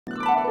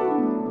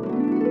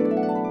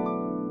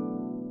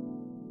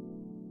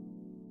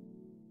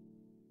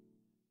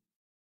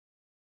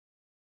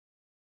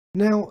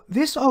Now,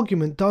 this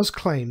argument does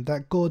claim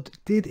that God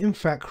did in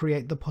fact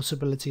create the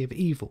possibility of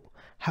evil.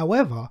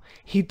 However,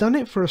 He done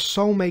it for a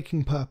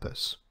soul-making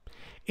purpose.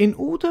 In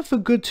order for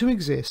good to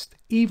exist,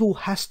 evil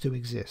has to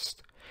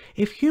exist.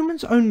 If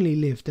humans only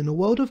lived in a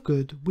world of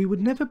good, we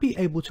would never be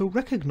able to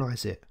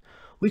recognize it.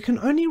 We can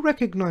only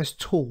recognize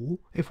tall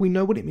if we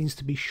know what it means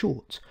to be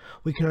short.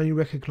 We can only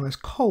recognize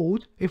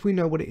cold if we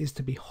know what it is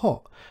to be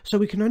hot. So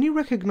we can only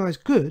recognize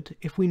good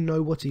if we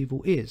know what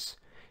evil is.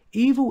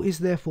 Evil is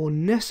therefore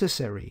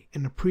necessary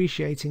in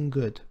appreciating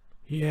good.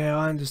 Yeah,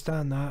 I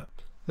understand that.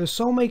 The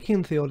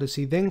soul-making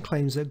theodicy then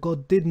claims that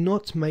God did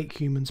not make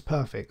humans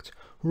perfect.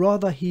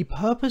 Rather, He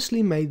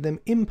purposely made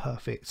them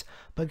imperfect,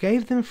 but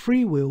gave them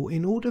free will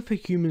in order for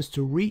humans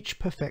to reach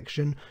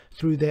perfection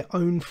through their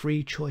own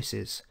free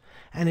choices.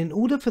 And in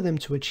order for them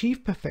to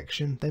achieve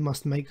perfection, they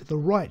must make the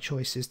right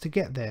choices to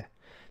get there.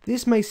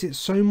 This makes it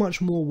so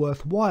much more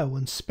worthwhile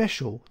and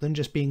special than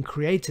just being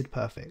created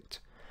perfect.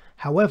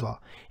 However,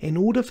 in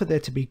order for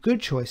there to be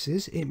good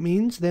choices, it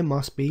means there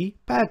must be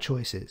bad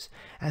choices,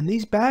 and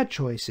these bad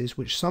choices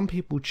which some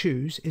people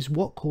choose is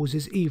what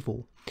causes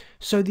evil.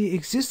 So the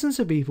existence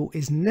of evil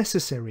is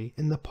necessary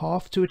in the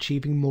path to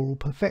achieving moral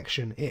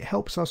perfection. It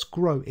helps us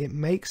grow, it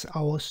makes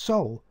our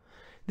soul.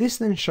 This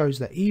then shows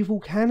that evil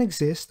can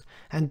exist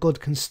and God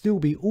can still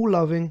be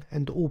all-loving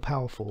and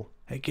all-powerful.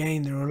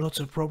 Again, there are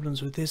lots of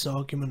problems with this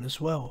argument as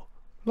well.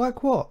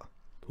 Like what?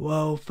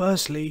 Well,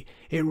 firstly,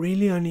 it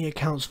really only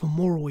accounts for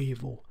moral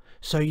evil.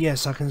 So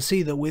yes, I can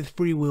see that with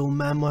free will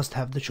man must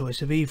have the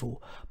choice of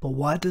evil, but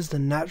why does the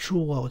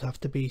natural world have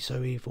to be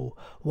so evil?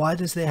 Why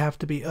does there have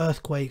to be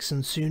earthquakes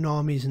and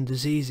tsunamis and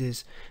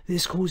diseases?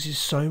 This causes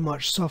so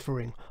much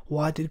suffering.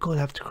 Why did God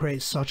have to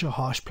create such a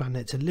harsh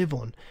planet to live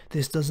on?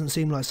 This doesn't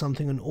seem like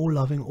something an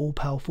all-loving,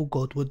 all-powerful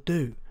God would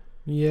do.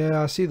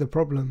 Yeah, I see the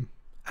problem.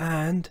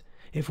 And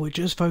if we're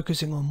just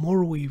focusing on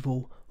moral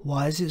evil,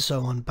 why is it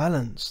so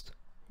unbalanced?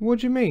 What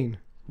do you mean?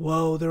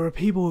 Well, there are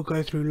people who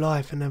go through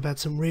life and have had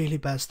some really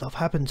bad stuff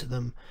happen to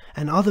them,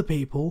 and other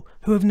people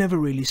who have never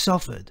really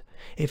suffered.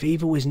 If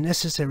evil is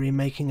necessary in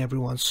making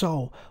everyone's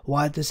soul,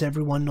 why does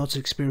everyone not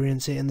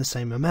experience it in the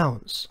same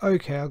amounts?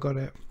 Okay, I got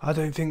it. I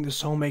don't think the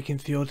soul-making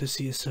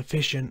theodicy is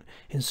sufficient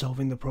in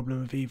solving the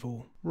problem of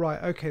evil.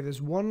 Right, okay,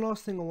 there's one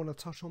last thing I want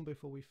to touch on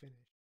before we finish.